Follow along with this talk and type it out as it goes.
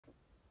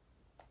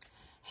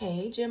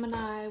Hey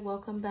Gemini,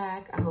 welcome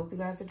back. I hope you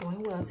guys are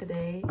doing well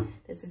today.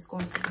 This is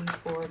going to be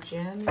for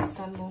Gems,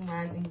 Sun, Moon,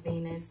 Rising,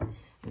 Venus,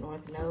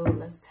 North Node.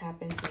 Let's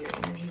tap into your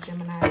energy,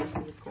 Gemini. Let's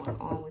see what's going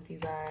on with you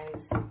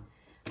guys.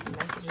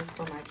 Messages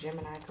for my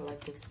Gemini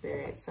collective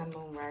spirit, Sun,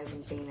 Moon,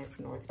 Rising, Venus,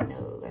 North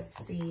Node. Let's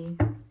see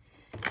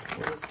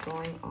what is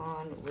going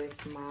on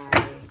with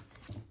my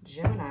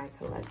Gemini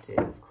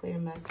collective. Clear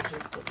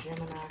messages for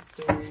Gemini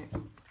spirit,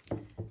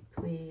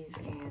 please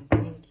and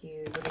thank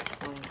you. What is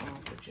going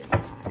on for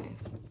Gemini?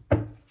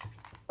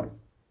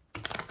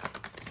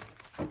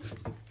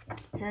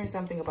 Hearing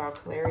something about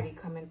clarity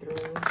coming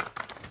through.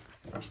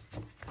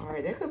 All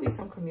right, there could be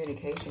some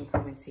communication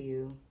coming to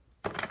you.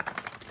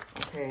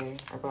 Okay,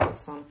 about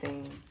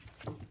something.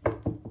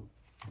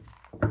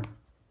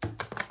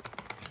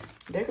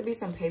 There could be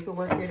some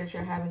paperwork here that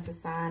you're having to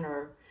sign,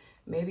 or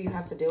maybe you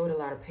have to deal with a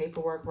lot of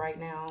paperwork right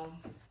now.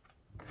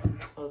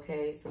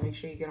 Okay, so make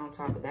sure you get on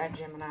top of that,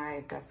 Gemini,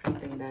 if that's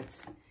something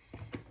that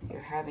you're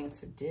having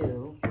to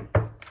do.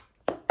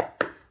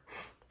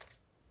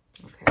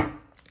 Okay,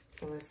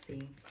 so let's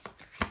see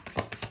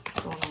what's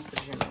going on for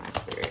Gemini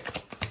spirit.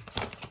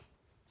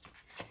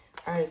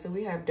 All right, so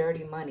we have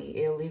dirty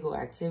money, illegal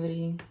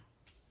activity.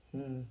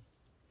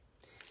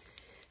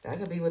 That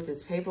could be what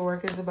this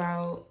paperwork is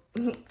about.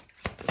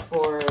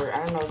 For,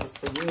 I don't know if it's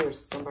for you or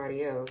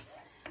somebody else.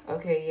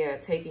 Okay, yeah,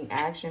 taking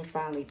action,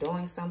 finally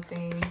doing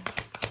something.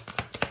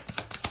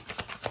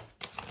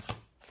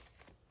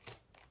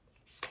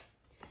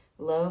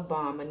 Love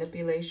bomb,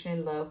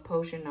 manipulation, love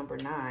potion number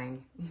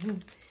 9.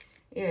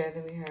 Yeah,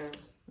 then we have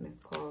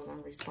missed calls,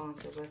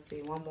 unresponsive. Let's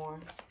see, one more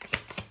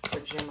for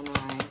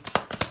Gemini.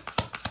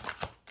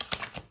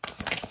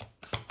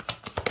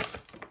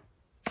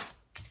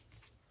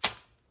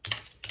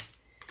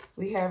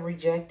 We have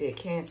rejected,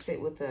 can't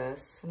sit with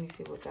us. Let me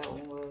see what that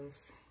one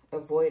was.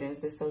 Avoidance,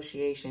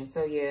 dissociation.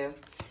 So yeah,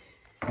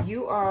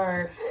 you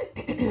are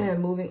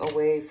moving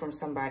away from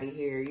somebody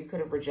here. You could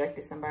have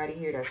rejected somebody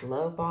here that's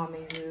love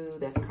bombing you.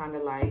 That's kind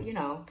of like, you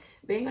know,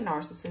 being a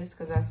narcissist,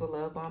 because that's what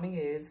love bombing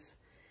is.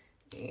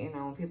 You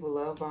know, when people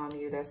love bomb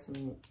you, that's a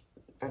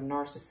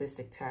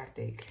narcissistic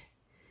tactic.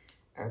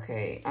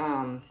 Okay.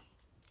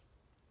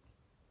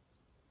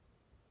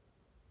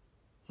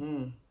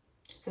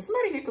 So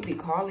somebody here could be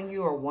calling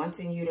you or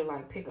wanting you to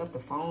like pick up the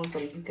phone so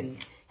that you can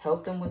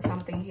help them with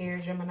something here,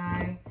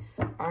 Gemini.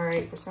 All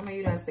right, for some of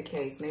you, that's the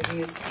case.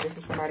 Maybe this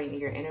is somebody in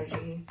your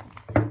energy.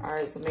 All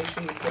right, so make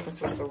sure you flip and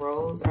switch the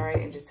roles, all right,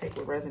 and just take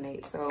what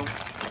resonates. So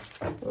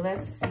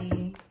let's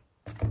see.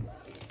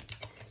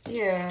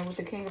 Yeah, with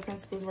the King of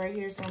Pentacles right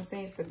here, so I'm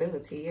saying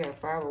stability. Yeah,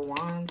 5 of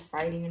Wands,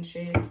 fighting and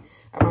shit.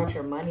 About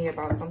your money,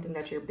 about something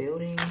that you're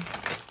building.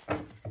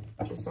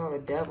 Just saw the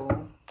Devil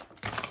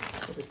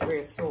with the 3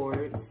 of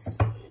Swords.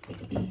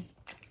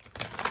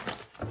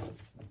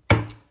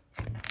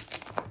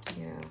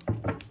 Yeah.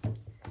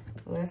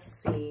 Let's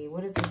see.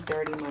 What is this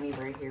dirty money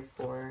right here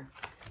for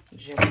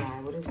Gemini?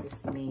 What does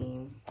this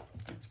mean?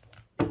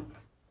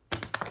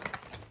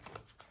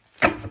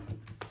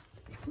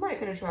 Somebody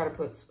could have tried to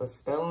put a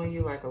spell on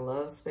you, like a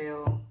love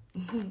spell.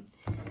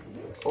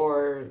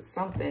 Or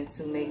something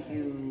to make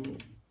you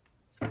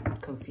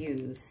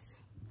confused.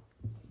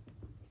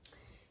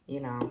 You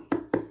know.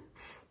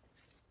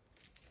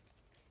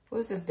 What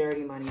is this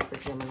dirty money for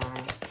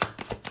Gemini?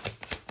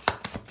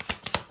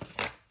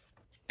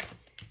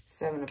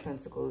 7 of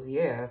Pentacles.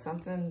 Yeah,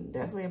 something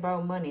definitely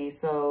about money.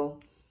 So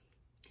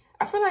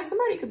I feel like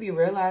somebody could be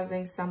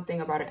realizing something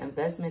about an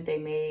investment they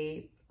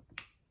made.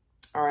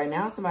 All right,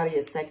 now somebody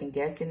is second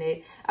guessing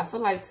it. I feel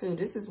like too,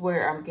 this is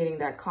where I'm getting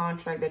that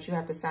contract that you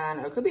have to sign,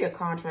 or it could be a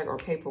contract or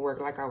paperwork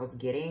like I was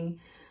getting.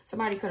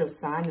 Somebody could have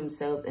signed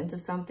themselves into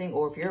something,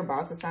 or if you're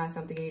about to sign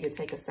something, you need to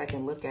take a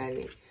second look at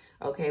it.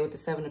 Okay, with the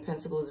 7 of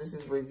Pentacles, this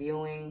is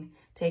reviewing,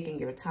 taking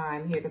your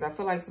time here, because I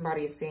feel like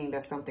somebody is seeing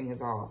that something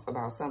is off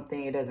about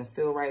something. It doesn't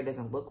feel right. It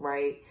doesn't look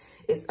right.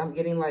 I'm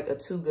getting like a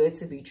too good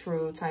to be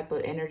true type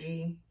of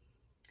energy,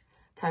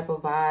 type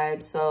of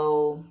vibe.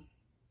 So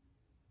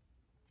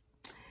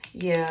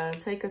yeah,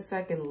 take a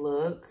second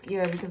look.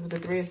 Yeah, because with the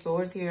 3 of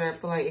Swords here, I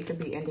feel like it could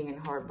be ending in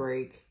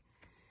heartbreak.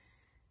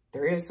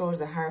 3 of Swords,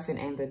 the Hierophant,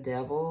 and the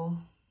Devil.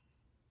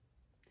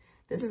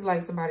 This is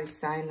like somebody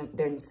signing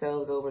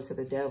themselves over to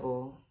the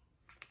Devil.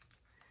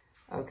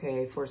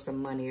 Okay, for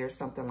some money or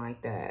something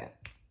like that.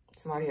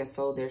 Somebody has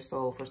sold their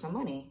soul for some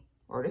money.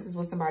 Or this is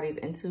what somebody's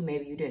into.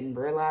 Maybe you didn't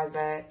realize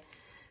that.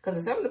 Because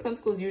the 7 of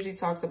Pentacles usually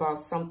talks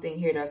about something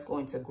here that's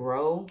going to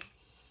grow.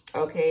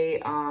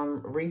 Okay,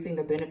 reaping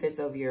the benefits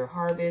of your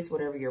harvest,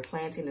 whatever you're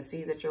planting, the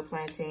seeds that you're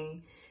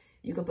planting.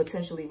 You could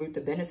potentially reap the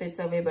benefits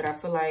of it. But I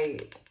feel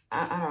like,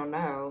 I don't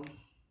know.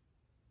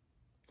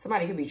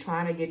 Somebody could be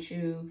trying to get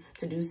you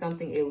to do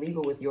something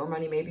illegal with your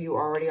money. Maybe you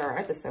already are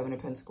at the 7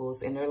 of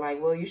Pentacles. And they're like,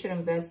 well, you should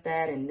invest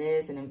that in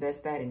this and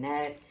invest that in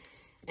that.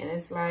 And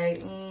it's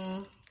like,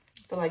 I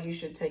feel like you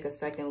should take a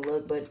second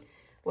look. But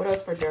what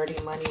else for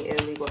dirty money,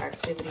 illegal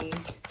activity?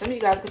 Some of you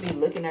guys could be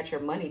looking at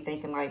your money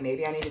thinking like,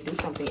 maybe I need to do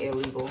something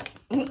illegal.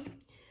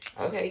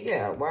 Okay,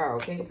 yeah, wow.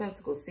 King of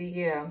Pentacles. See,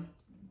 yeah.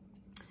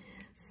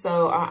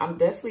 So I'm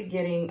definitely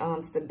getting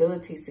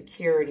stability,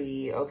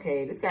 security.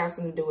 Okay, this got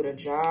something to do with a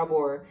job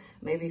or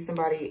maybe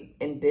somebody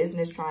in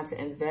business trying to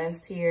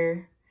invest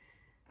here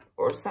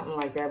or something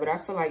like that. But I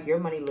feel like your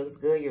money looks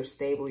good. You're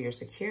stable. You're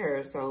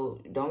secure. So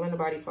don't let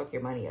nobody fuck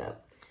your money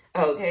up.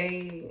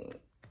 Okay,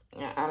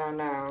 I don't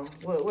know.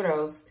 What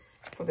else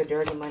for the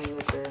dirty money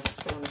with the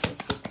 7 of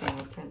Pentacles, King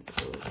of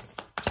Pentacles?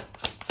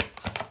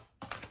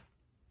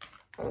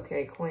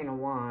 Okay, Queen of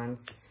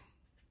Wands.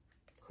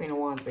 Queen of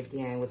Wands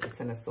again with the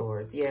 10 of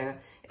Swords. Yeah,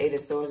 8 of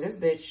Swords.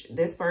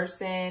 This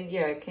person,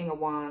 yeah, King of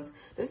Wands.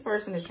 This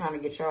person is trying to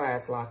get your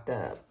ass locked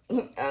up.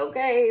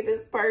 Okay,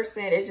 this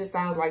person, it just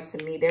sounds like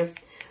to me,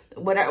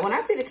 when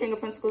I see the King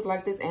of Pentacles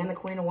like this and the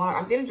Queen of Wands,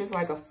 I'm getting just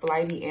like a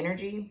flighty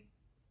energy.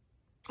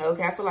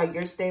 Okay, I feel like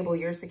you're stable,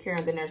 you're secure,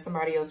 and then there's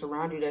somebody else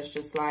around you that's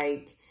just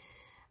like,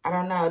 I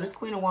don't know. This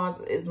Queen of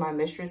Wands is my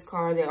mistress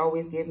card. They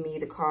always give me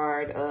the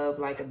card of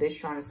like a bitch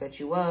trying to set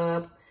you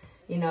up,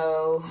 you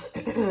know,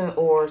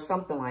 or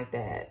something like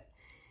that.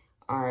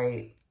 All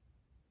right.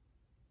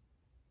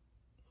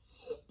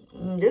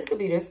 This could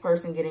be this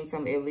person getting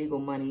some illegal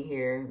money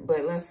here,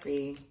 but let's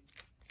see.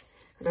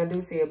 Because I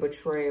do see a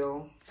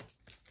betrayal.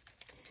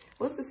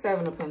 What's the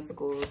 7 of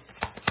Pentacles?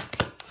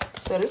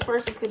 So this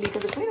person could be,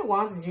 because the Queen of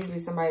Wands is usually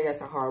somebody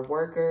that's a hard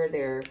worker.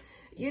 They're,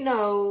 you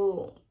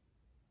know,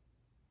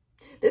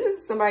 this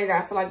is somebody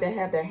that I feel like they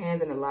have their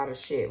hands in a lot of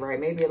shit, right?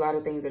 Maybe a lot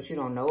of things that you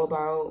don't know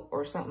about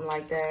or something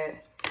like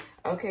that.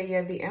 Okay,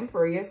 yeah, the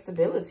Emperor, yeah,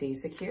 stability,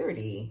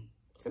 security.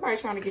 Somebody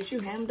trying to get you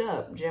hemmed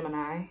up,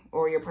 Gemini,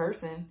 or your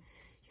person.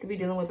 You could be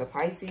dealing with a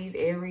Pisces,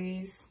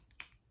 Aries.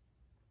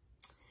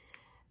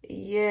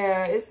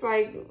 Yeah, it's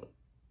like,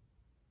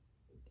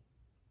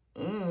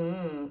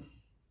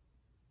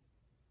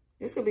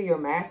 this could be your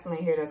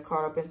masculine here that's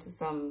caught up in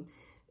some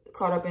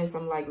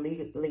like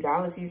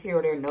legalities here,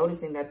 or they're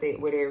noticing that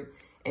where they're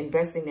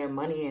investing their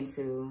money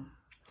into.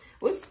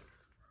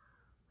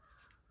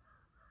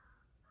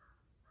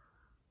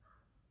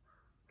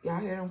 Y'all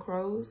hear them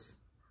crows?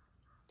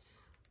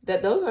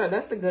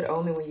 That's a good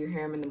omen when you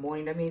hear them in the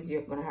morning. That means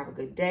you're gonna have a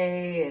good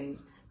day and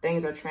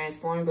things are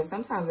transforming. But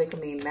sometimes they can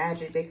mean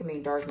magic. They can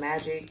mean dark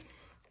magic,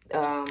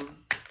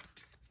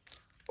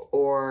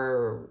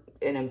 or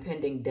an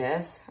impending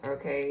death.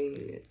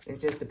 Okay, it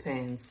just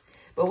depends.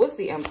 But what's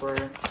the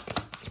Emperor?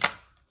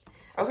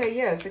 Okay,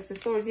 yeah, 6 of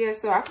Swords. Yeah,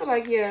 so I feel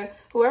like, yeah,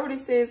 whoever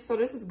this is, so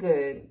this is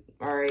good.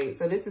 All right,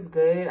 so this is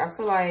good. I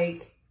feel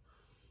like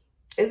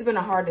it's been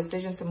a hard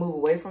decision to move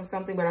away from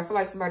something, but I feel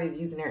like somebody's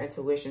using their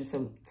intuition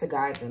to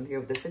guide them here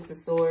with the 6 of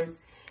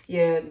Swords.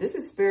 Yeah, this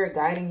is spirit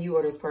guiding you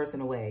or this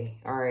person away.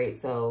 All right,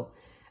 so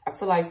I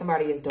feel like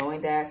somebody is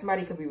doing that.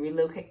 Somebody could be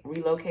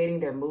relocating.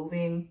 They're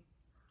moving.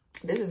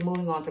 This is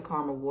moving on to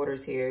calmer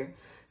waters here.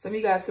 Some of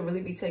you guys could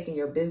really be taking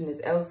your business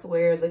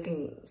elsewhere,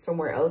 looking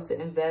somewhere else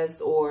to invest,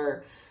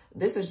 or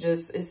this is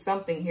just, it's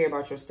something here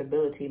about your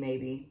stability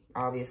maybe,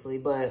 obviously,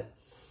 but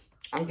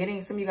I'm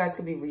getting some of you guys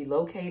could be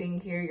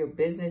relocating here, your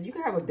business. You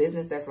could have a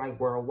business that's like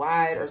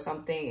worldwide or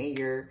something, and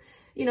you're,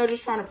 you know,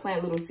 just trying to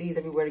plant little seeds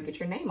everywhere to get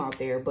your name out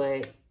there,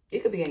 but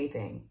it could be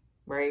anything,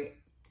 right?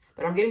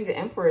 But I'm getting the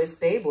Emperor is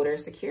stable. They're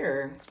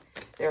secure.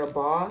 They're a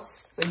boss.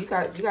 So you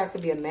guys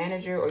could be a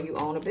manager or you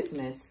own a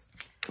business.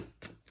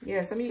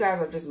 Yeah, some of you guys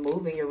are just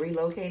moving. You're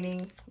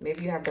relocating.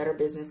 Maybe you have better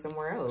business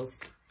somewhere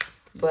else.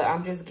 But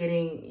I'm just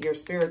getting your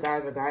spirit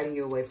guides are guiding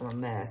you away from a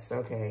mess.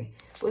 Okay.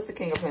 What's the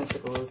King of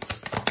Pentacles?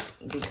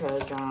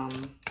 Because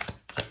I'm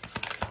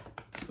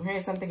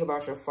hearing something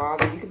about your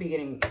father. You could be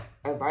getting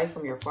advice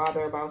from your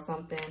father about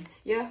something.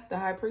 Yeah, the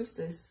High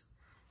Priestess.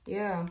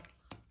 Yeah.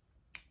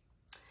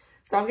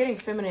 So I'm getting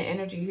feminine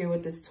energy here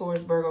with this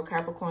Taurus, Virgo,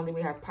 Capricorn. Then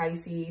we have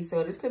Pisces.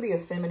 So this could be a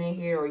feminine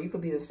here, or you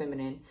could be the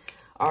feminine.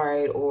 All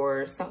right,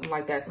 or something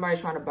like that. Somebody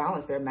trying to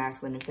balance their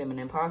masculine and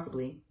feminine,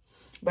 possibly.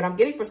 But I'm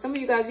getting, for some of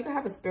you guys, you can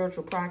have a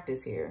spiritual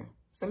practice here.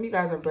 Some of you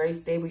guys are very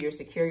stable. You're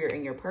secure. You're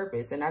in your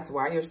purpose. And that's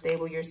why you're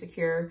stable. You're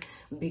secure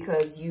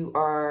because you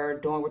are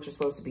doing what you're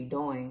supposed to be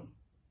doing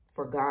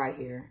for God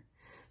here.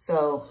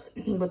 So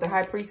with the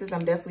High Priestess,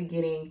 I'm definitely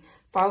getting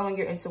following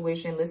your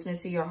intuition, listening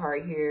to your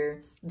heart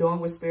here, doing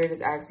what Spirit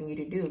is asking you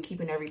to do,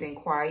 keeping everything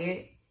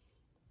quiet.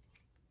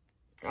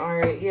 All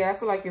right. Yeah, I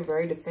feel like you're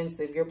very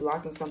defensive. You're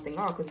blocking something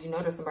off because you know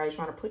that somebody's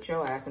trying to put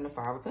your ass in the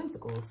 5 of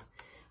Pentacles.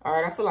 All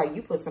right. I feel like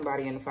you put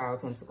somebody in the 5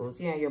 of Pentacles.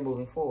 Yeah, you're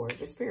moving forward.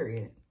 Just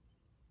period.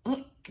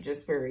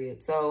 Just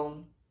period.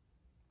 So,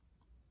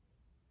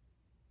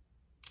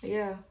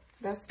 yeah,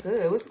 that's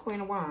good. What's the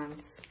Queen of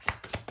Wands?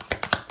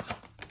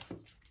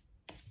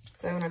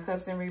 7 of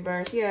Cups in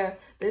reverse. Yeah,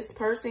 this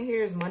person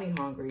here is money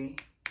hungry.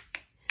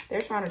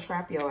 They're trying to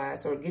trap your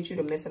ass or get you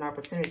to miss an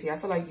opportunity. I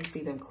feel like you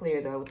see them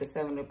clear, though, with the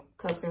 7 of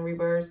Cups in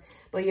reverse.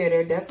 But, yeah,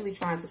 they're definitely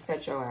trying to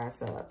set your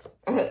ass up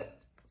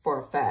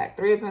for a fact.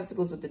 3 of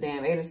Pentacles with the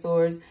damn 8 of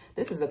Swords.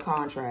 This is a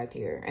contract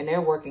here, and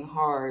they're working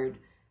hard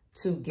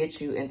to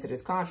get you into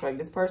this contract.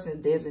 This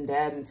person dibs and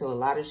dabs into a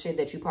lot of shit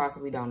that you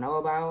possibly don't know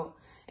about,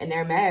 and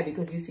they're mad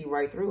because you see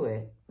right through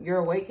it. You're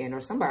awakened, or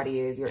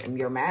somebody is.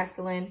 You're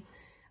masculine.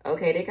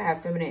 Okay, they could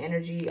have feminine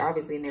energy,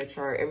 obviously, in their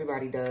chart.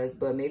 Everybody does,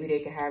 but maybe they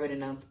could have it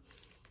in a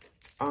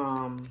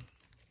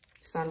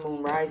Sun,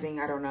 moon, rising,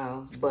 I don't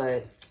know,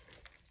 but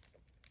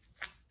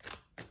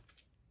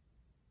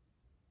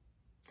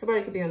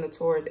somebody could be on the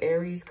Taurus,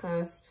 Aries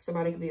cusp.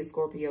 Somebody could be a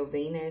Scorpio,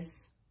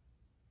 Venus,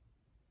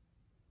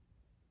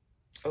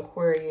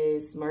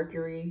 Aquarius,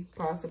 Mercury,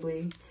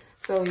 possibly.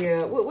 So,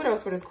 yeah, what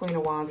else for this Queen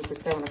of Wands with the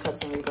Seven of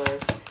Cups in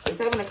reverse? The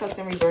Seven of Cups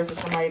in reverse is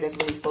somebody that's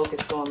really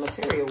focused on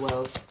material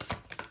wealth.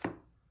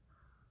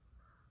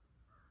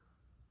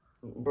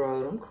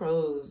 Bro, them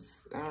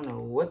crows, I don't know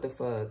what the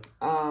fuck.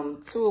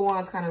 Two of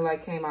Wands kind of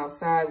like came out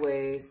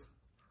sideways.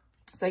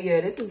 So,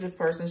 yeah, this is this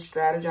person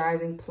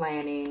strategizing,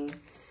 planning,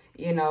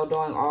 you know,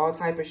 doing all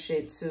type of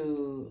shit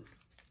to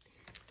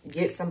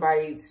get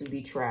somebody to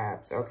be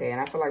trapped, okay?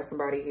 And I feel like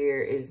somebody here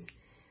is...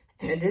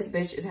 And this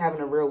bitch is having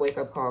a real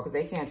wake-up call because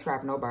they can't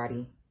trap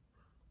nobody.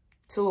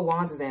 Two of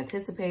Wands is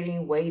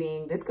anticipating,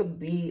 waiting. This could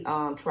be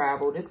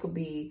travel. This could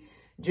be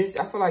just,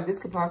 I feel like this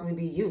could possibly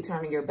be you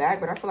turning your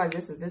back. But I feel like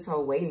this is this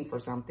whole waiting for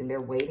something. They're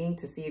waiting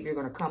to see if you're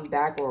going to come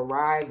back or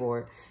arrive.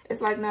 Or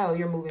it's like, no,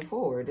 you're moving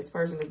forward. This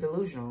person is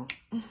delusional.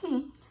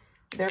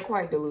 They're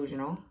quite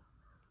delusional.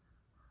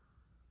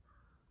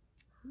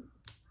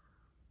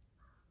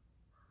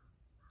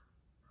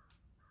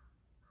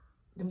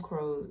 Them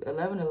crows.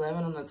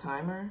 11-11 on the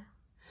timer.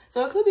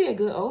 So it could be a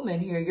good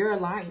omen here. You're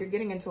aligned. You're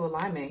getting into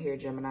alignment here,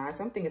 Gemini.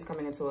 Something is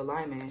coming into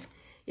alignment.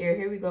 Yeah,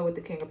 here we go with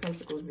the King of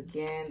Pentacles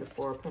again. The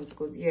Four of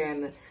Pentacles. Yeah,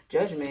 and the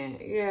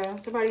Judgment. Yeah,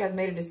 somebody has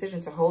made a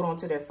decision to hold on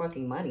to their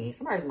fucking money.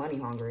 Somebody's money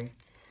hungry.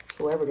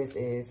 Whoever this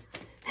is.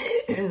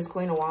 This is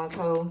Queen of Wands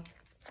hoe.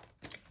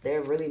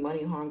 They're really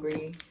money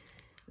hungry.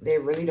 They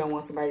really don't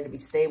want somebody to be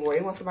stable.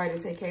 They want somebody to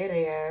take care of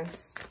their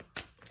ass.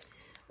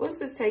 What's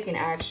this taking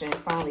action?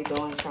 Finally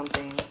doing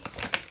something.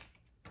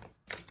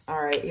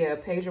 All right, yeah,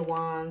 Page of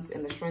Wands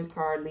and the Strength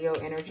card, Leo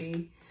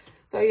energy.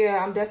 So, yeah,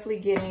 I'm definitely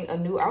getting a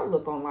new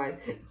outlook on life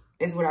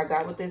is what I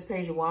got with this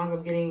Page of Wands.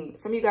 I'm getting,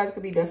 some of you guys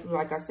could be definitely,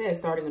 like I said,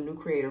 starting a new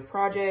creative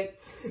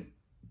project.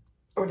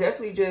 Or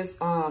definitely just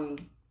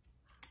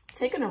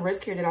taking a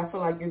risk here that I feel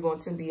like you're going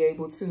to be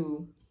able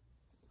to,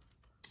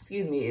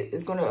 excuse me,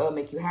 it's going to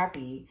make you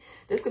happy.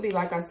 This could be,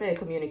 like I said,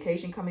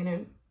 communication coming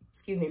in,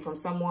 excuse me, from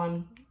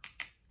someone,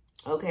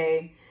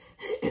 okay?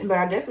 But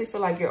I definitely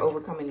feel like you're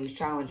overcoming these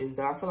challenges,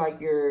 though. I feel like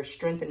you're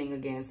strengthening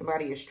again.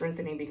 Somebody you're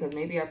strengthening because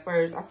maybe at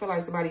first, I feel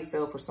like somebody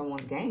fell for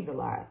someone's games a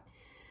lot.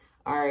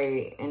 All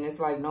right. And it's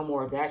like no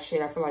more of that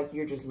shit. I feel like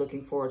you're just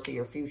looking forward to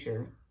your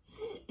future.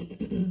 But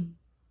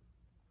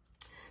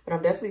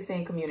I'm definitely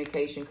saying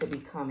communication could be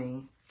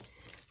coming.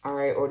 All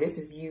right. Or this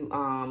is you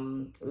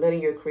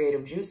letting your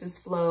creative juices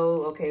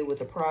flow, okay,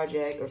 with a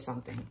project or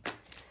something.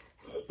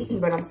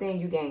 But I'm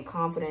seeing you gain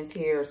confidence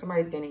here. Or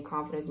somebody's gaining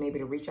confidence maybe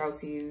to reach out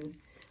to you.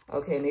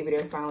 Okay, maybe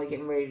they're finally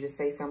getting ready to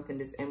say something,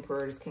 this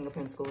Emperor, this King of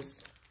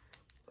Pentacles.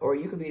 Or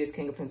you could be this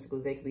King of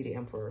Pentacles, they could be the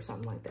Emperor or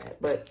something like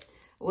that. But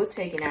what's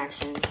taking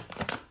action?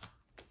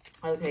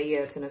 Okay,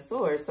 yeah, Ten of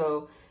Swords.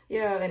 So,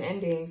 yeah, an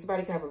ending.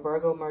 Somebody could have a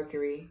Virgo,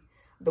 Mercury.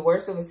 The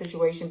worst of a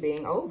situation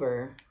being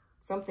over.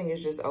 Something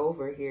is just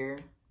over here.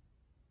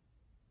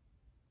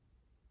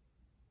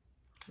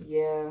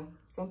 Yeah,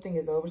 something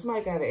is over.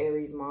 Somebody could have an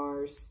Aries,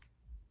 Mars.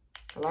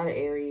 A lot of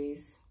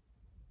Aries.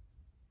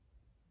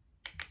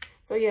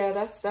 So, yeah,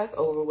 that's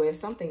over with.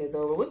 Something is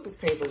over. What's this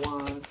Page of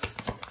Wands?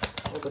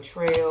 A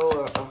betrayal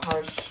or a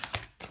harsh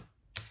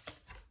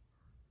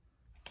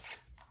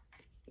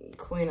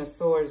Queen of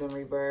Swords in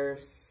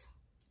reverse.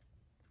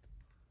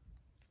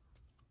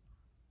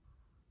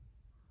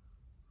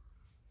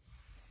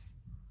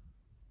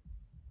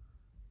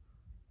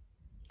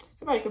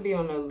 Somebody could be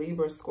on the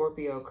Libra,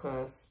 Scorpio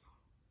cusp.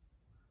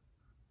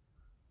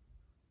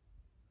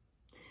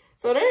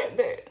 So,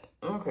 they're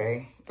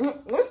okay.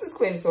 What's this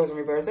Queen of Swords in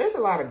reverse? There's a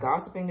lot of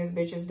gossiping this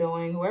bitch is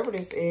doing. Whoever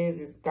this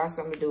is got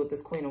something to do with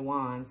this Queen of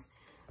Wands.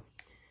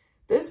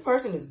 This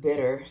person is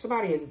bitter.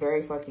 Somebody is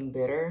very fucking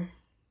bitter.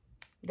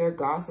 They're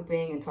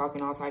gossiping and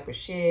talking all type of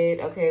shit.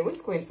 Okay,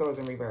 what's Queen of Swords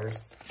in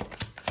reverse?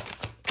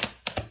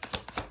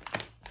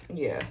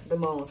 Yeah, the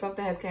Moon.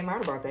 Something has came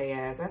out about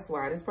their ass. That's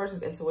why this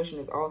person's intuition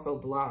is also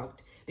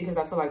blocked. Because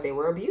I feel like they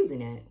were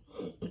abusing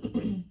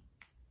it.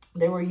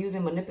 They were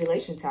using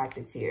manipulation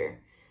tactics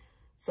here.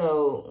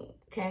 So,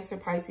 Cancer,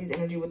 Pisces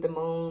energy with the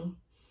Moon.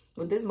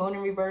 With this Moon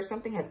in reverse,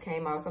 something has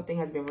came out. Something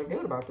has been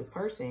revealed about this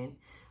person.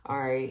 All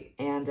right.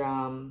 And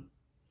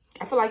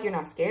I feel like you're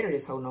not scared of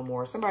this hoe no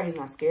more. Somebody's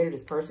not scared of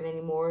this person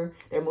anymore.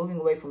 They're moving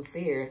away from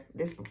fear.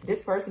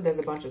 This person does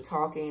a bunch of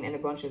talking and a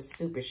bunch of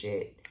stupid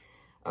shit.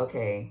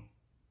 Okay.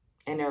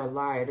 And they're a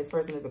liar. This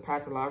person is a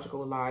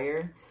pathological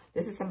liar.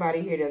 This is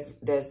somebody here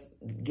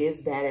that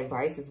gives bad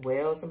advice as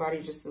well.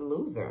 Somebody's just a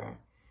loser.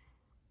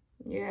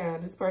 Yeah,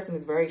 this person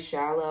is very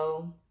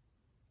shallow.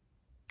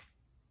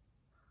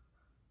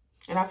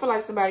 And I feel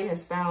like somebody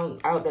has found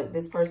out that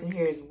this person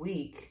here is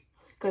weak.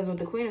 Because with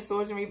the Queen of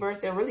Swords in reverse,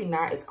 they're really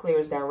not as clear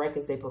as direct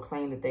as they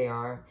proclaim that they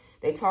are.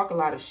 They talk a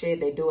lot of shit.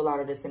 They do a lot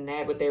of this and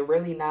that. But they're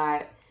really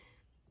not.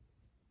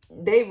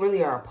 They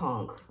really are a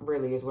punk,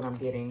 really, is what I'm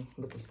getting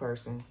with this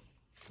person.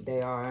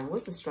 They are. And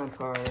what's the Strength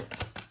card?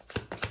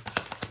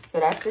 So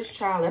that's this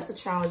challenge. That's a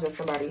challenge that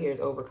somebody here is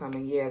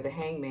overcoming. Yeah, the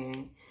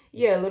Hangman.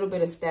 Yeah, a little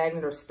bit of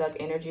stagnant or stuck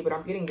energy, but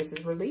I'm getting this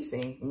is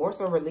releasing. More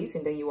so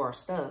releasing than you are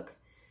stuck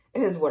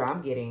is what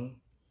I'm getting.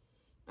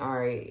 All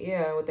right,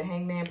 yeah, with the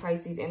Hangman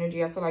Pisces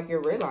energy, I feel like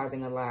you're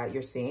realizing a lot.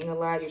 You're seeing a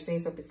lot. You're seeing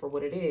something for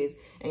what it is,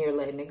 and you're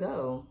letting it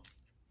go.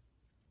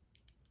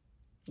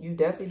 You've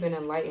definitely been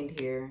enlightened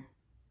here.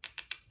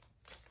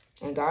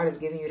 And God is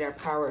giving you that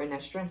power and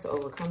that strength to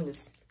overcome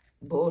this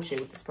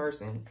bullshit with this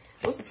person.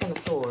 What's the Ten of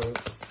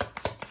Swords?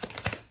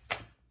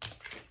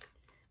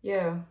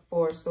 Yeah,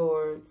 Four of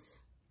Swords.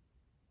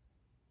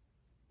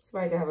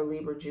 Somebody could have a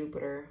Libra,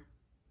 Jupiter.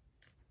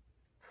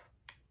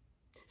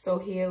 So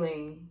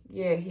healing.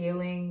 Yeah,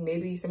 healing.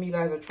 Maybe some of you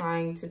guys are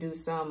trying to do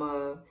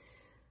some,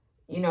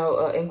 you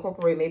know,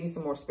 incorporate maybe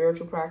some more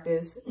spiritual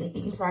practices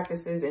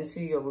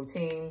into your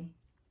routine.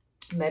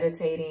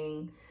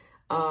 Meditating,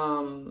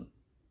 burning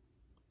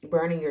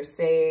your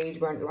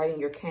sage, lighting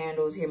your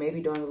candles here, maybe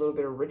doing a little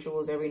bit of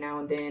rituals every now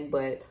and then,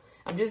 but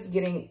I'm just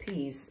getting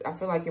peace. I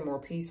feel like you're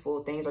more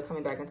peaceful. Things are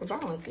coming back into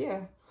balance. Yeah.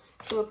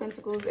 Two of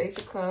Pentacles, Ace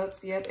of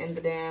Cups. Yep. And the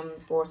damn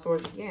Four of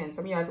Swords again.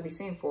 Some of y'all could be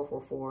seeing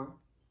 444.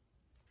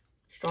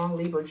 Strong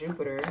Libra,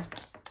 Jupiter.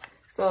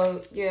 So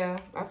yeah,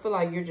 I feel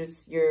like I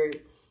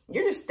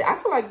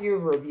feel like you're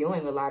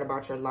reviewing a lot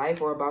about your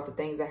life or about the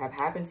things that have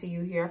happened to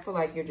you here. I feel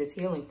like you're just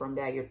healing from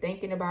that. You're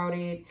thinking about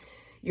it.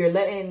 You're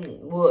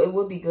letting, well, it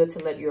would be good to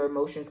let your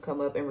emotions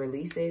come up and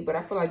release it. But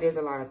I feel like there's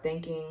a lot of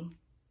thinking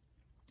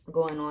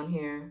going on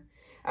here.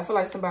 I feel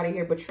like somebody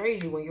here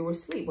betrayed you when you were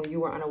asleep. When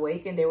you were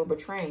unawakened, they were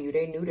betraying you.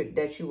 They knew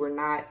that you were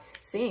not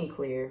seeing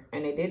clear.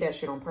 And they did that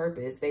shit on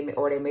purpose. They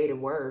made it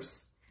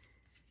worse.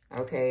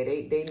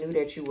 Okay, they knew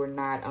that you were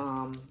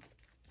not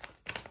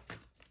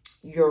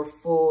your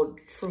full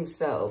true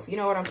self. You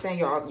know what I'm saying?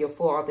 Your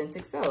full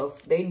authentic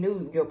self. They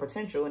knew your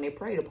potential and they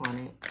preyed upon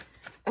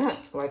it.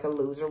 Like a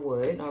loser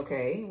would.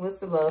 Okay, what's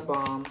the love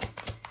bomb?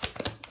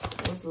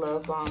 What's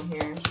love bomb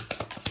here?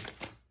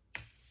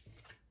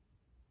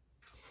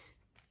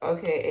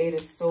 Okay, Eight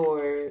of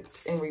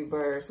Swords in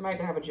reverse. Somebody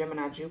could have a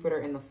Gemini, Jupiter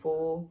in the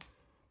full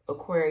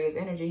Aquarius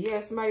energy. Yeah,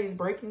 somebody's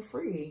breaking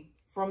free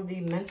from the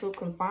mental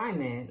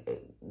confinement.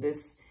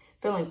 This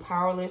feeling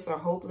powerless or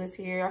hopeless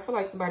here. I feel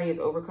like somebody is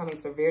overcoming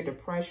severe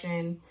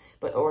depression,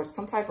 or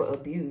some type of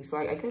abuse.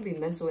 Like, it could be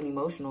mental and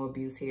emotional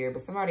abuse here,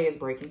 but somebody is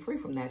breaking free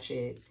from that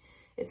shit.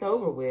 It's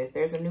over with.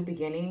 There's a new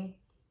beginning.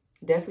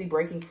 Definitely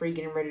breaking free,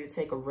 getting ready to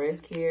take a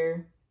risk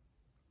here.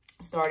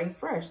 Starting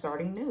fresh,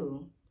 starting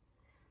new.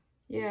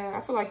 Yeah,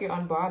 I feel like you're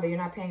unbothered. You're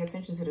not paying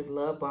attention to this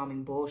love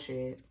bombing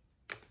bullshit.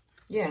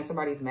 Yeah, and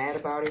somebody's mad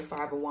about it.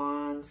 Five of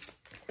Wands.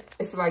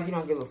 It's like you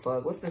don't give a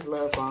fuck. What's this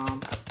love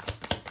bomb?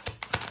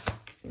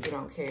 You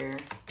don't care.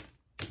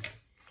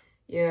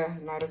 Yeah,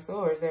 Knight of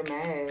Swords. They're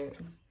mad.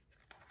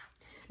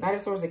 Knight of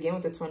Swords again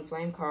with the twin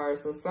flame card.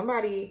 So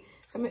somebody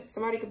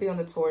could be on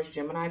the Taurus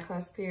Gemini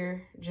cusp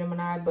here.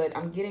 Gemini, but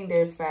I'm getting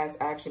there's fast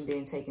action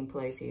being taken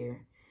place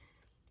here.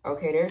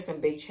 Okay, there's some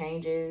big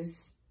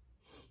changes.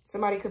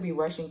 Somebody could be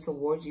rushing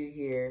towards you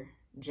here,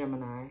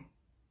 Gemini.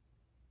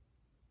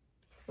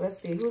 Let's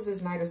see. Who's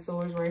this Knight of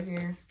Swords right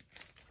here?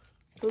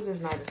 Who's this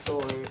Knight of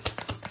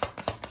Swords?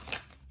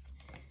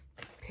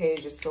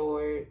 Page of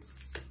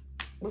Swords.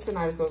 What's the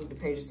Knight of Swords with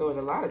the Page of Swords?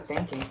 A lot of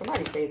thinking.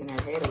 Somebody stays in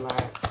their head a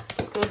lot.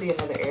 This could be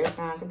another air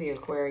sign. Could be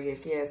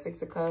Aquarius. Yeah,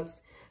 Six of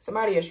Cups.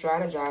 Somebody is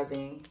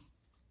strategizing.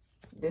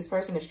 This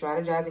person is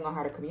strategizing on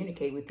how to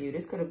communicate with you.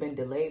 This could have been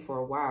delayed for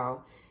a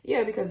while.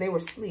 Yeah, because they were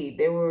asleep.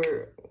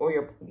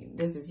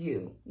 This is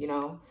you, you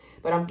know.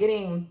 But I'm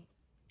getting,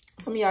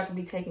 some of y'all could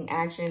be taking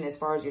action as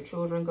far as your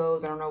children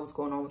goes. I don't know what's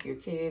going on with your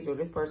kids, or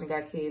this person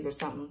got kids or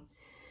something.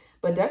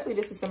 But definitely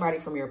this is somebody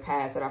from your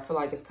past that I feel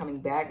like is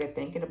coming back. They're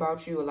thinking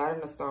about you. A lot of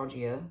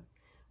nostalgia.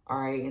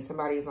 All right. And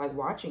somebody is like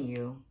watching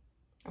you.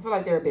 I feel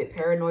like they're a bit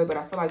paranoid, but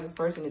I feel like this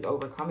person is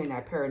overcoming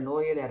that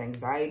paranoia, that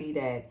anxiety,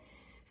 that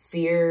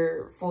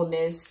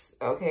fearfulness.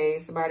 Okay.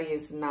 Somebody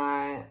is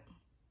not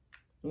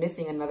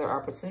missing another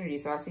opportunity.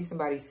 So I see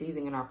somebody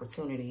seizing an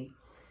opportunity.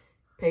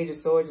 Page of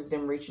Swords is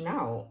them reaching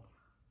out.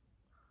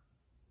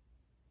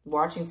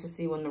 Watching to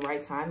see when the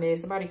right time is.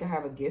 Somebody could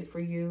have a gift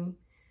for you.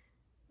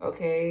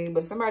 Okay,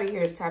 but somebody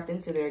here has tapped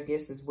into their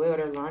gifts as well.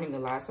 They're learning a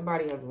lot.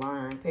 Somebody has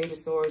learned. Page of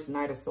Swords,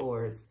 Knight of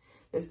Swords.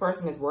 This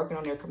person is working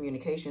on their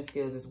communication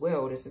skills as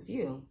well. This is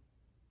you.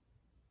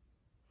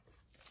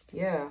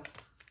 Yeah.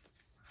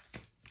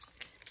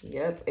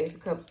 Yep, Ace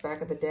of Cups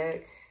back of the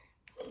deck.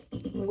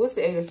 What's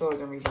the Eight of Swords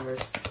in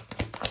reverse?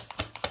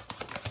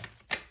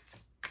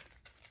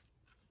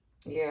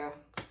 Yeah,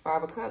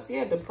 Five of Cups.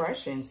 Yeah,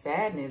 depression,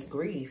 sadness,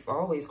 grief,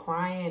 always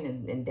crying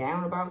and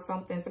down about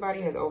something.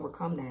 Somebody has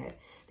overcome that.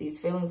 These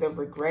feelings of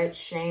regret,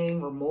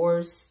 shame,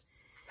 remorse.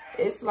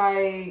 It's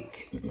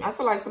like, I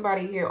feel like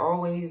somebody here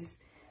always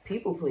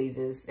people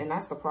pleases, and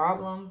that's the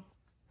problem.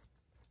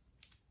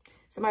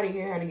 Somebody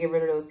here had to get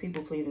rid of those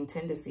people pleasing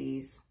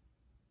tendencies.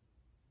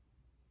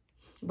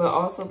 But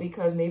also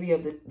because maybe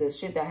of the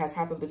shit that has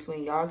happened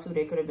between y'all two,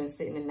 they could have been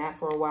sitting in that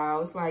for a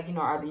while. It's like, you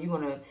know, either you're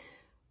going to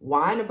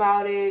whine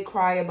about it,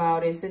 cry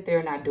about it, sit there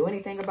and not do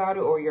anything about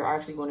it, or you're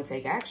actually going to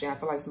take action. I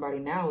feel like somebody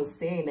now is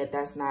saying that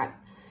that's not,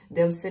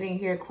 them sitting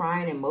here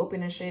crying and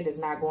moping and shit is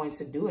not going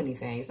to do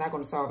anything. It's not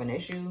going to solve an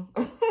issue.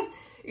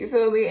 You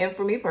feel me? And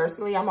for me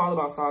personally, I'm all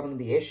about solving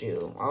the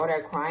issue. All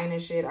that crying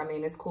and shit, I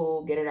mean, it's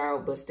cool, get it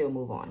out, but still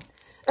move on.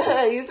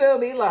 You feel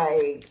me?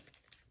 Like,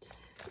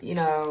 you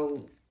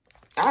know,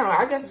 I don't know.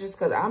 I guess it's just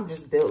because I'm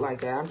just built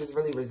like that. I'm just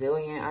really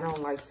resilient. I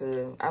don't like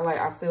to,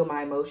 I feel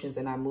my emotions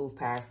and I move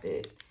past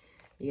it,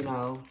 you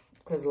know,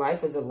 because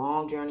life is a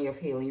long journey of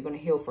healing. You're going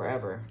to heal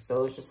forever.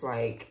 So it's just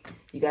like,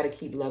 you got to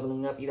keep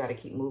leveling up. You got to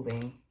keep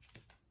moving.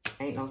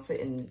 Ain't no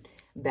sitting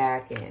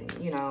back and,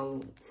 you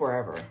know,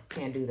 forever.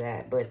 Can't do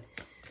that. But,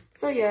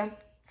 so yeah,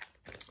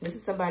 this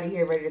is somebody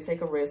here ready to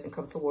take a risk and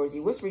come towards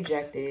you. What's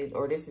rejected?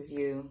 Or this is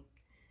you.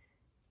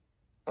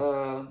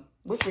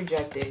 What's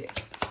rejected?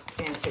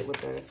 Can't sit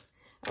with us.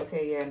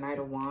 Okay, yeah, Knight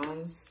of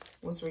Wands.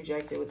 What's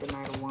rejected with the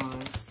Knight of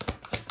Wands?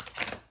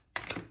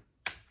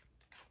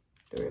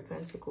 Three of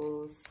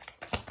Pentacles.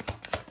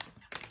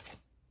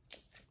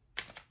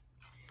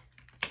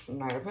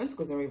 Knight of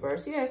Pentacles in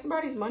reverse. Yeah,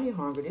 somebody's money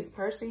hungry. This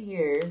person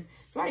here,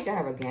 somebody could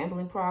have a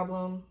gambling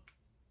problem.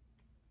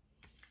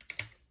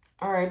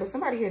 All right, but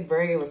somebody here is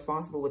very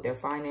irresponsible with their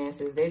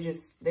finances. They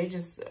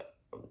just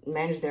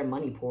manage their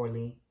money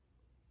poorly.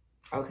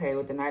 Okay,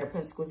 with the Knight of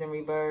Pentacles in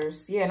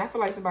reverse. Yeah, and I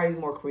feel like somebody's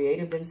more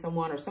creative than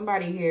someone, or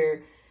somebody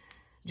here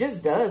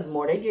just does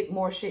more. They get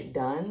more shit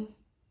done,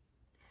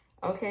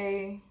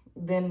 okay,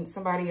 than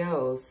somebody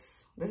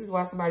else. This is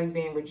why somebody's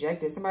being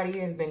rejected. Somebody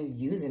here has been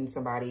using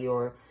somebody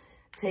or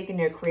taking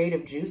their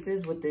creative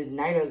juices with the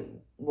Knight of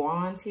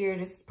Wands here.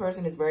 This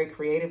person is very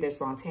creative. They're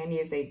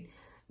spontaneous. They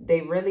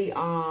really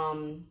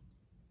are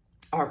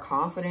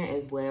confident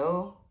as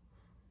well.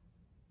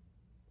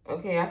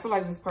 Okay, I feel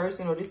like this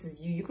person, or this is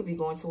you, you could be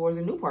going towards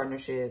a new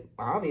partnership,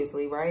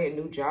 obviously, right? A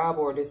new job,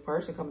 or this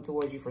person coming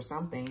towards you for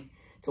something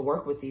to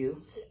work with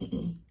you.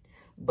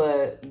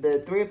 But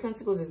the Three of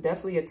Pentacles is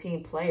definitely a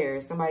team player,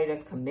 somebody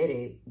that's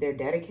committed. They're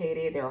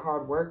dedicated. They're a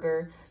hard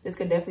worker. This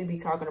could definitely be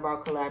talking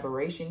about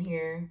collaboration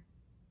here.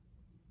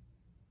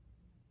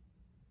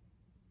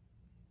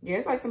 Yeah,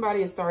 it's like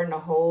somebody is starting a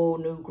whole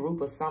new group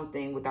of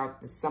something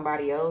without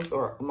somebody else,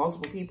 or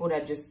multiple people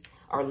that just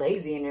are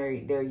lazy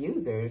and they're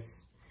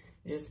users.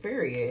 Just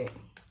period.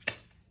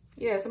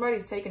 Yeah,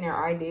 somebody's taking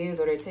their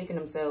ideas or they're taking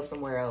themselves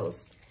somewhere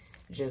else.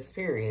 Just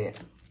period.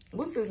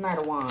 What's this Knight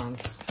of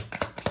Wands?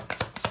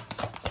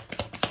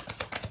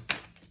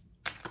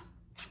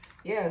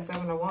 Yeah,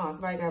 Seven of Wands.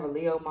 Somebody could have a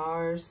Leo,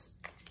 Mars.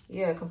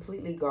 Yeah,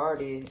 completely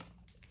guarded.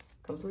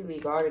 Completely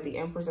guarded. The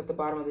Empress at the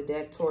bottom of the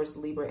deck, Taurus,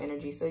 Libra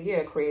energy. So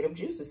yeah, creative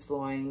juices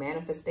flowing,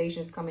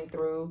 manifestations coming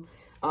through,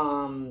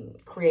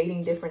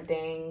 creating different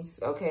things,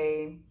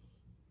 okay,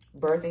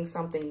 birthing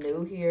something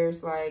new here.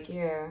 It's like,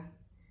 yeah,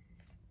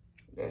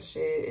 that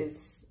shit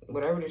is,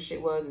 whatever the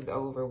shit was is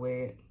over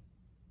with.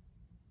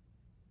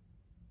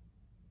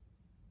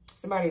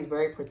 Somebody's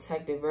very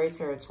protective, very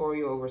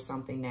territorial over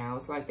something now.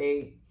 It's like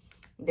they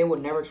will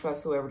never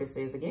trust whoever this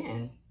is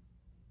again.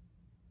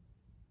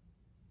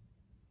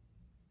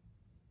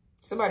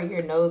 Somebody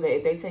here knows that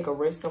if they take a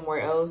risk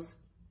somewhere else,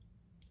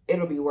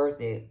 it'll be worth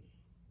it.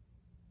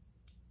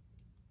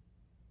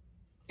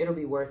 It'll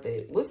be worth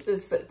it. What's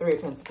this Three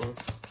of Pentacles?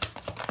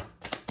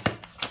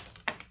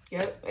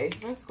 Yep, Ace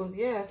of Pentacles.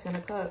 Yeah, Ten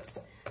of Cups.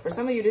 For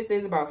some of you, this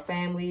is about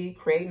family,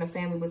 creating a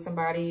family with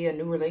somebody, a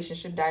new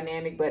relationship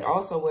dynamic, but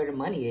also where the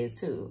money is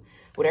too.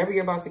 Whatever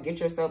you're about to get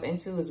yourself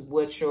into is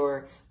what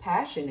your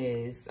passion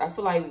is. I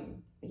feel like,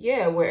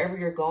 yeah, wherever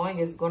you're going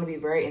is going to be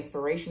very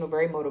inspirational,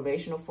 very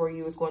motivational for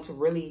you. It's going to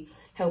really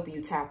help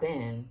you tap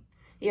in.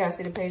 Yeah, I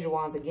see the Page of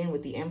Wands again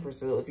with the Empress.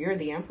 So if you're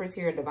the Empress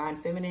here, Divine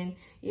Feminine,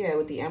 yeah,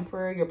 with the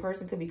Emperor, your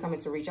person could be coming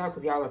to reach out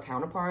because y'all are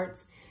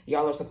counterparts.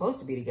 Y'all are supposed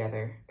to be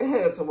together,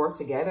 to work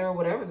together or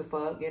whatever the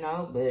fuck, you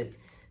know, but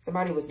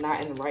somebody was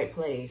not in the right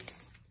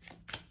place.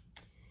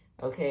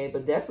 Okay,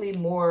 but definitely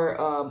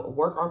more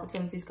work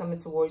opportunities coming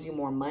towards you,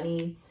 more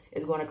money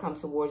is going to come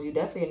towards you.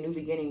 Definitely a new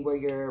beginning where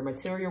your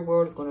material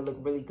world is going to look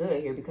really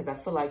good here, because I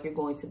feel like you're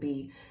going to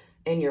be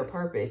in your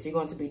purpose. You're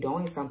going to be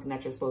doing something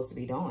that you're supposed to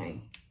be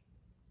doing.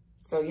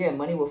 So yeah,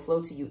 money will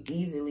flow to you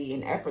easily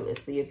and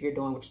effortlessly if you're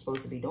doing what you're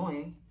supposed to be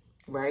doing,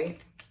 right?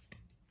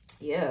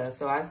 Yeah,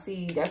 so I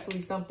see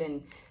definitely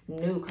something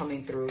new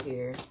coming through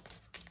here.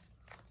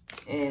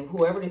 And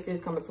whoever this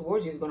is coming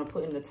towards you is going to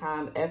put in the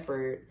time,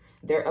 effort.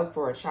 They're up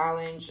for a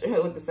challenge.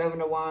 With the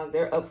Seven of Wands,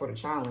 they're up for the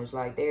challenge.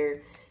 Like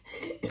they're,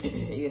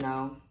 you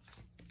know.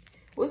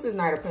 What's this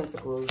Knight of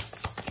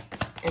Pentacles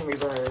in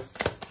reverse?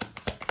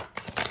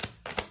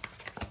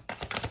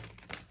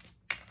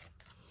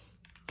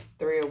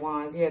 Three of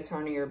Wands. Yeah,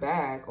 turning your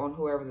back on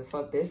whoever the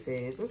fuck this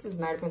is. What's this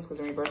Knight of Pentacles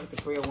in reverse with the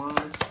Three of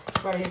Wands?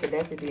 Somebody here could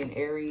definitely be an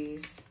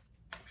Aries.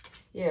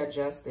 Yeah,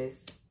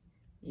 Justice.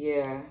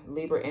 Yeah,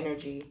 Libra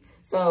energy.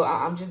 So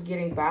I'm just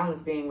getting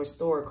balance being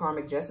restored.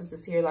 Karmic justice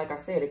is here. Like I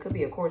said, it could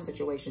be a court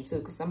situation too,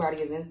 because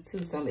somebody is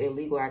into some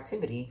illegal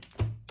activity.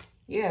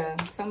 Yeah,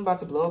 something about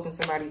to blow up in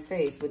somebody's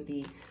face with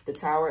the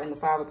Tower and the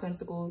Five of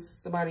Pentacles.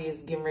 Somebody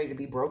is getting ready to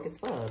be broke as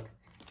fuck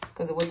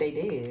because of what they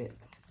did.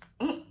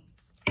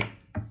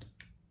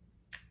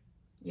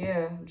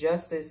 Yeah,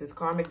 justice is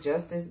karmic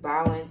justice,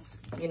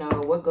 balance. You know,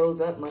 what goes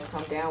up must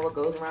come down. What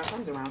goes around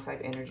comes around type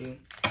energy.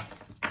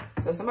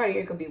 So somebody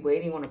here could be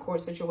waiting on a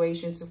court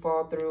situation to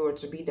fall through or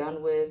to be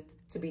done with,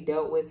 to be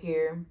dealt with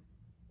here.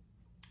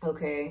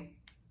 Okay.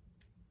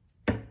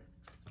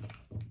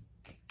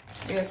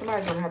 Yeah,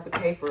 somebody's going to have to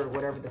pay for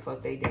whatever the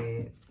fuck they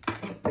did.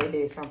 They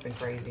did something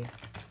crazy.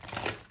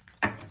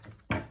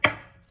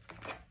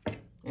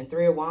 And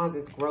Three of Wands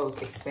is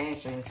growth,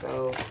 expansion.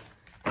 So,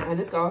 and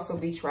this could also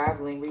be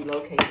traveling,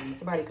 relocating.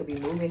 Somebody could be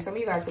moving. Some of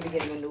you guys could be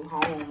getting a new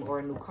home or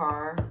a new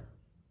car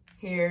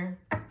here.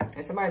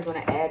 And somebody's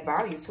going to add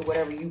value to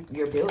whatever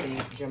you're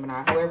building,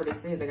 Gemini. Whoever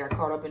this is, they got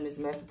caught up in this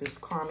mess with this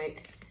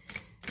karmic.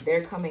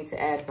 They're coming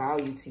to add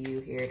value to you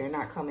here. They're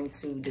not coming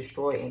to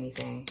destroy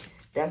anything.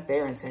 That's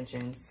their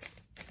intentions,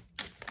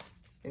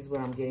 is what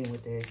I'm getting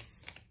with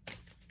this.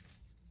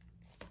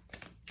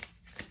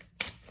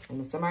 And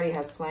if somebody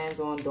has plans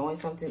on doing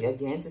something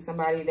again to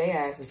somebody, they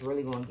ask is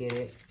really going to get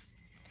it.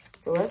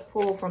 So let's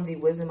pull from the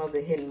Wisdom of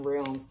the Hidden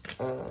Realms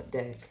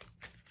deck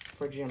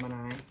for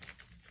Gemini.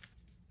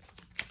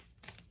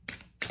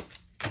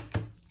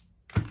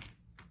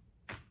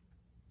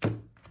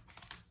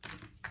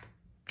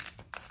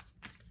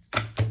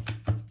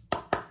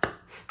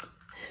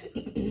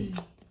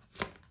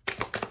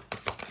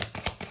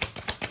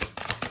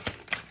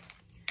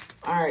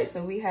 All right,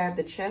 so we have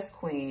the Chess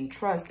Queen,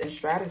 trust and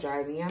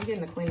strategizing. Yeah, I'm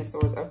getting the Queen of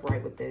Swords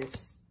upright with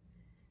this.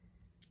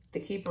 The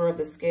Keeper of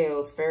the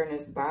Scales,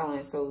 fairness,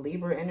 balance. So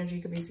Libra energy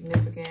could be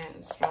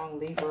significant. Strong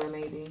Libra,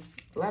 maybe.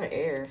 A lot of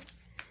air.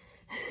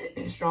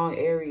 Strong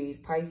Aries,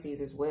 Pisces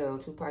as well.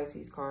 2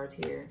 Pisces cards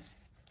here.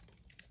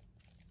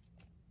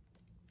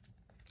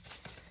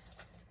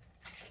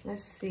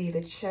 Let's see,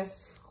 the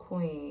Chess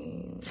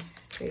Queen,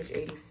 page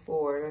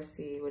 84. Let's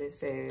see what it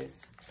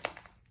says.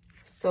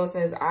 So it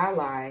says,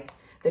 ally.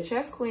 The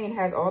Chess Queen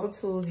has all the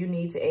tools you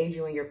need to aid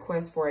you in your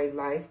quest for a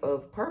life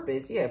of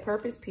purpose. Yeah,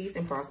 purpose, peace,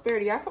 and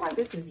prosperity. I feel like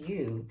this is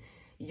you.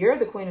 You're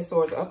the Queen of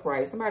Swords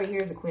upright. Somebody here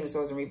is the Queen of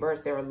Swords in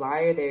reverse. They're a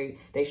liar. They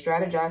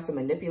strategize to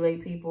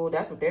manipulate people.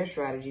 That's what their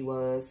strategy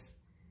was.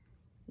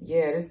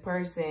 Yeah, this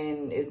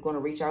person is going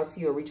to reach out to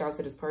you or reach out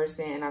to this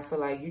person. And I feel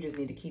like you just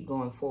need to keep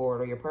going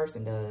forward, or your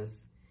person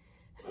does.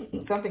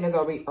 Something has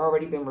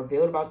already been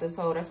revealed about this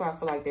whole. That's why I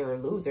feel like they're a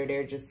loser.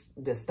 They're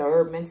just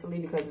disturbed mentally,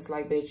 because it's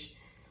like, bitch,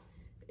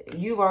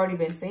 you've already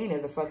been seen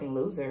as a fucking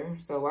loser.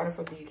 So why the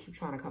fuck do you keep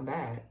trying to come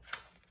back?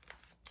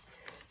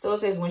 So it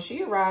says, when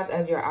she arrives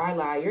as your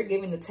ally, you're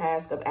given the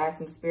task of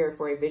asking Spirit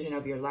for a vision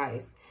of your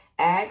life.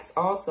 Ask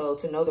also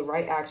to know the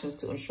right actions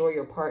to ensure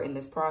your part in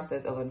this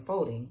process of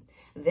unfolding.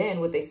 Then,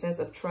 with a sense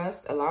of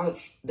trust, allow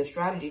the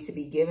strategy to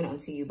be given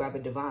unto you by the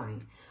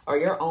divine. Are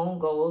your own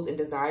goals and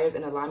desires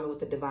in alignment with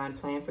the divine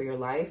plan for your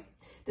life?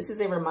 This is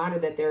a reminder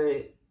that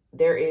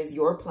there is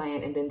your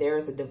plan, and then there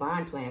is a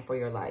divine plan for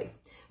your life.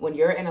 When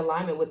you're in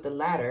alignment with the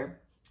latter,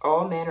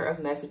 all manner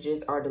of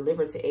messages are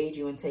delivered to aid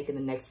you in taking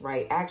the next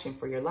right action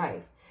for your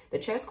life. The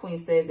Chess Queen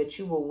says that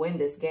you will win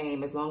this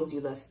game as long as you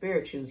let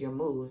Spirit choose your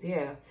moves.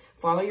 Yeah.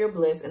 Follow your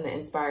bliss and the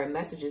inspired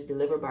messages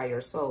delivered by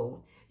your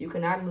soul. You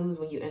cannot lose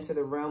when you enter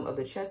the realm of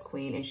the Chess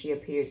Queen and she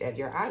appears as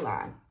your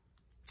ally.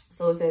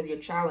 So it says your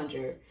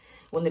challenger.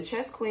 When the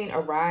Chess Queen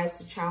arrives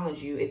to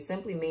challenge you, it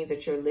simply means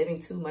that you're living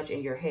too much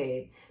in your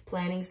head,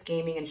 planning,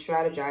 scheming, and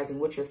strategizing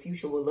what your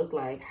future will look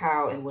like,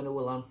 how and when it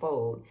will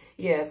unfold.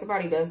 Yeah,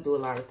 somebody does do a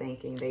lot of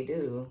thinking. They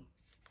do.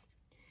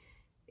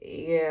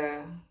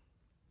 Yeah.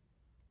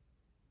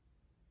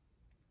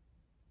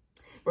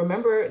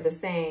 Remember the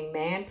saying,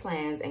 man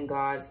plans and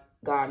God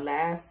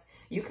laughs.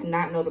 You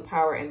cannot know the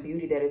power and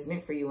beauty that is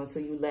meant for you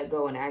until you let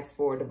go and ask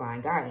for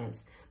divine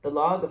guidance. The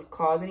laws of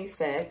cause and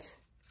effect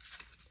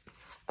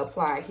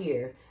apply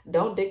here.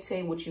 Don't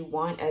dictate what you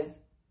want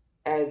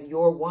as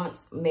your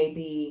wants may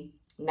be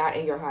not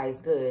in your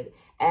highest good.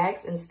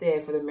 Ask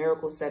instead for the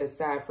miracle set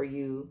aside for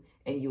you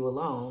and you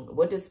alone.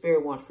 What does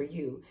Spirit want for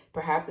you?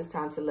 Perhaps it's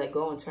time to let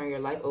go and turn your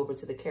life over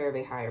to the care of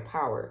a higher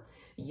power.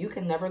 You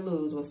can never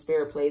lose when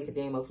Spirit plays the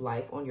game of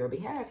life on your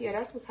behalf. Yeah,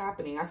 that's what's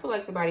happening. I feel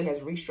like somebody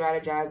has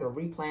re-strategized or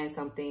replanned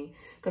something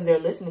because they're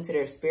listening to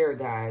their spirit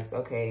guides.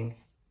 Okay,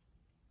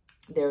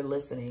 they're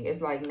listening.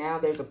 It's like now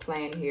there's a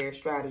plan here,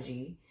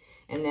 strategy,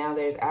 and now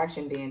there's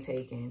action being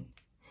taken.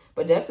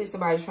 But definitely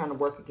somebody's trying to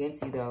work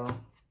against you, though.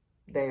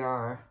 They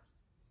are.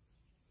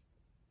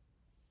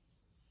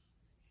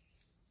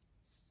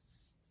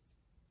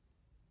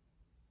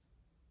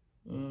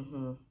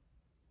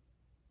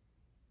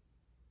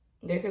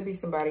 There could be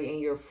somebody in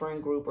your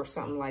friend group or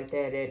something like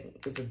that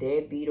that is a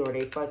deadbeat, or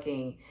they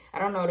fucking, I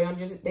don't know,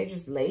 they're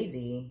just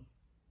lazy.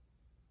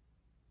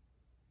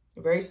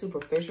 Very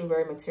superficial,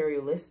 very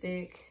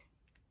materialistic.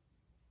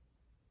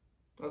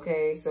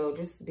 Okay, so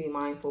just be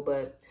mindful.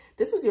 But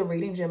this was your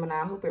reading,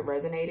 Gemini. I hope it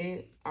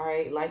resonated. All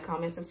right, like,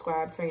 comment,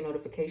 subscribe, turn your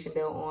notification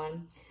bell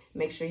on.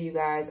 Make sure you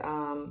guys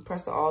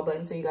press the all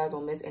button so you guys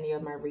won't miss any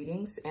of my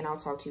readings. And I'll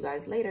talk to you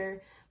guys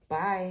later.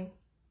 Bye.